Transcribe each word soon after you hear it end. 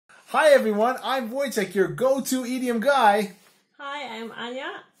Hi everyone, I'm Wojciech, your go-to idiom guy. Hi, I'm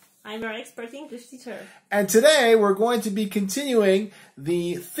Anya. I'm your expert English teacher. And today we're going to be continuing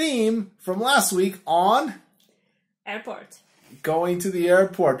the theme from last week on Airport. Going to the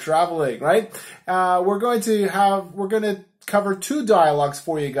airport, traveling, right? We're going to cover two dialogues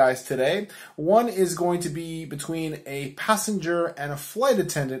for you guys today. One is going to be between a passenger and a flight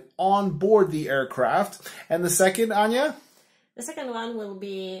attendant on board the aircraft. And the second, Anya? The second one will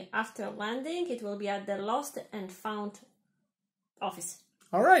be after landing. It will be at the lost and found office.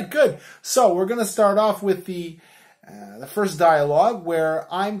 All right, good. So we're going to start off with the first dialogue where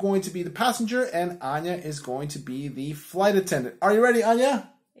I'm going to be the passenger and Anya is going to be the flight attendant. Are you ready, Anya?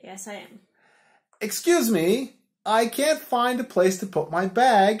 Yes, I am. Excuse me, I can't find a place to put my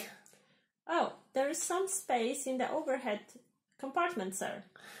bag. Oh, there is some space in the overhead compartment, sir.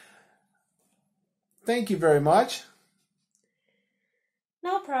 Thank you very much.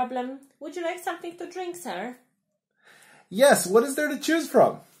 No problem. Would you like something to drink, sir? Yes, what is there to choose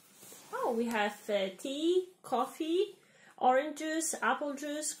from? Oh, we have tea, coffee, orange juice, apple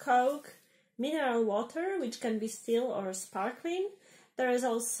juice, Coke, mineral water, which can be still or sparkling. There is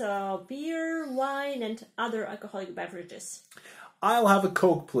also beer, wine, and other alcoholic beverages. I'll have a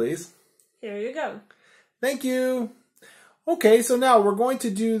Coke, please. Here you go. Thank you. Okay, so now we're going to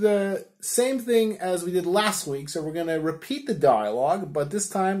do the same thing as we did last week. So we're going to repeat the dialogue, but this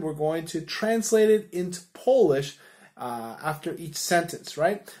time we're going to translate it into Polish after each sentence,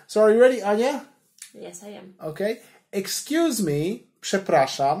 right? So are you ready, Anya? Yes, I am. Okay. Excuse me,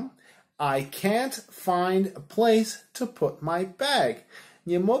 przepraszam, I can't find a place to put my bag.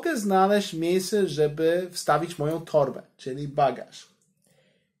 Nie mogę znaleźć miejsca, żeby wstawić moją torbę, czyli bagaż.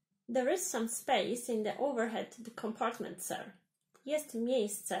 There is some space in the overhead compartment, sir. Jest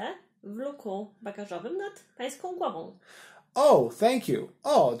miejsce w luku bagażowym nad pańską głową. Oh, thank you.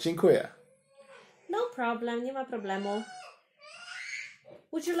 O, dziękuję. No problem, nie ma problemu.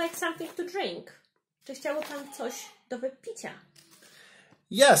 Would you like something to drink? Czy chciałby pan coś do wypicia?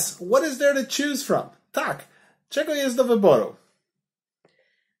 Yes, what is there to choose from? Tak, czego jest do wyboru?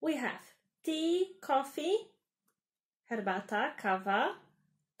 We have tea, coffee, herbata, kawa,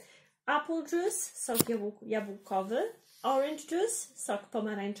 apple juice, sok jabłkowy, orange juice, sok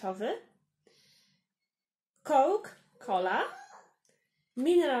pomarańczowy, Coke, cola,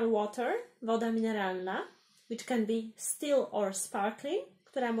 mineral water, woda mineralna, which can be still or sparkling,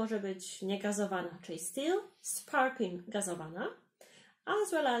 która może być niegazowana, czyli still, sparkling, gazowana,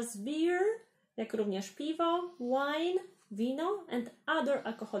 as well as beer, jak również piwo, wine, wino, and other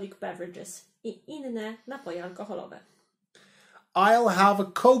alcoholic beverages i inne napoje alkoholowe. I'll have a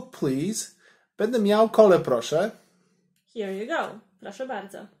Coke, please. Będę miał kolę, proszę. Here you go. Proszę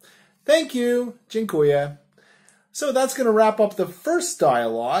bardzo. Thank you. Dziękuję. So that's going to wrap up the first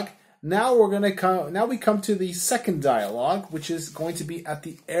dialogue. Now we come to the second dialogue, which is going to be at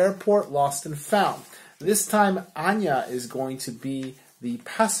the airport lost and found. This time Anya is going to be the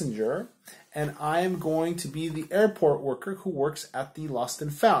passenger and I am going to be the airport worker who works at the lost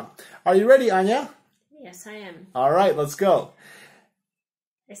and found. Are you ready, Anya? Yes, I am. All right, let's go.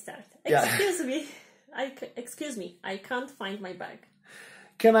 I start. Yeah. Excuse me, I can't find my bag.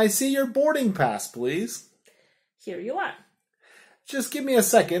 Can I see your boarding pass, please? Here you are. Just give me a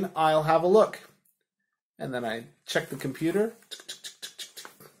second, I'll have a look. And then I check the computer.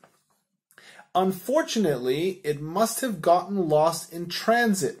 Unfortunately, it must have gotten lost in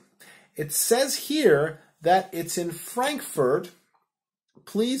transit. It says here that it's in Frankfurt.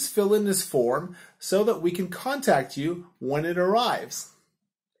 Please fill in this form so that we can contact you when it arrives.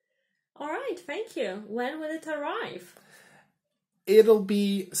 All right, thank you. When will it arrive? It'll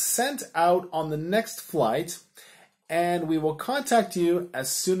be sent out on the next flight, and we will contact you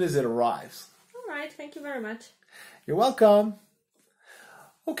as soon as it arrives. All right, thank you very much. You're welcome.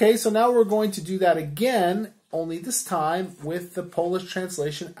 Okay, so now we're going to do that again, only this time with the Polish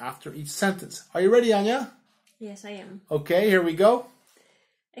translation after each sentence. Are you ready, Anya? Yes, I am. Okay, here we go.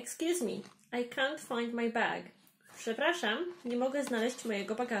 Excuse me, I can't find my bag. Przepraszam, nie mogę znaleźć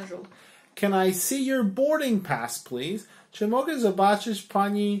mojego bagażu. Can I see your boarding pass, please? Czy mogę zobaczyć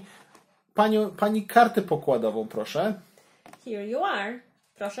pani kartę pokładową, proszę? Here you are.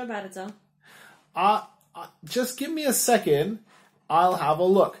 Proszę bardzo. Just give me a second. I'll have a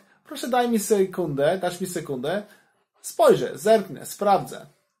look. Proszę dasz mi sekundę. Spojrzę, zerknę, sprawdzę.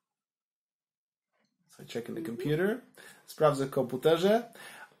 So I check in the computer. Sprawdzę w komputerze.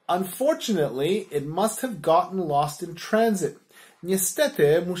 Unfortunately, it must have gotten lost in transit.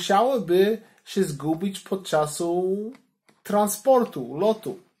 Niestety, musiałoby się zgubić podczas transportu,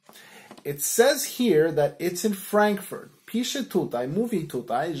 lotu. It says here that it's in Frankfurt. pisze tutaj, mówi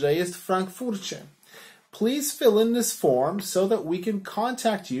tutaj, że jest w Frankfurcie. Please fill in this form so that we can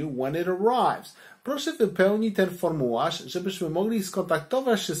contact you when it arrives. Proszę wypełnić ten formularz, żebyśmy mogli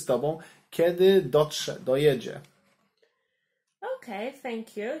skontaktować się z Tobą, kiedy dojedzie. Okay,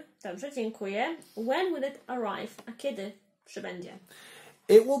 thank you. Dobrze, dziękuję. When will it arrive? A kiedy przybędzie?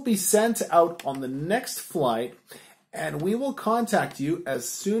 It will be sent out on the next flight and we will contact you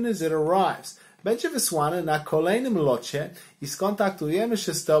as soon as it arrives. Będzie wysłane na kolejnym locie i skontaktujemy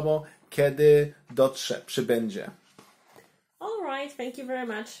się z Tobą, kiedy przybędzie. All right, thank you very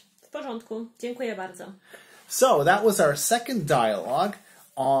much. W porządku, dziękuję bardzo. So that was our second dialogue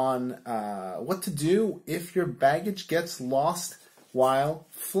on what to do if your baggage gets lost while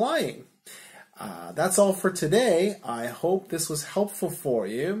flying. That's all for today. I hope this was helpful for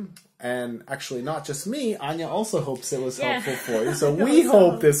you. And actually, not just me, Anya also hopes it was helpful for you. So we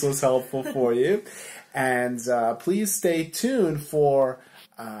hope this was helpful for you. And please stay tuned for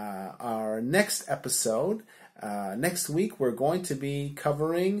our next episode. Next week, we're going to be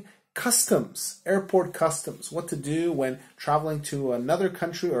covering customs, airport customs, what to do when traveling to another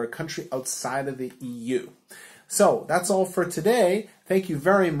country or a country outside of the EU. So that's all for today. Thank you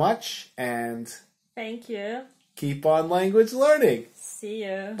very much, and thank you. Keep on language learning. See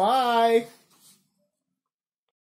you. Bye.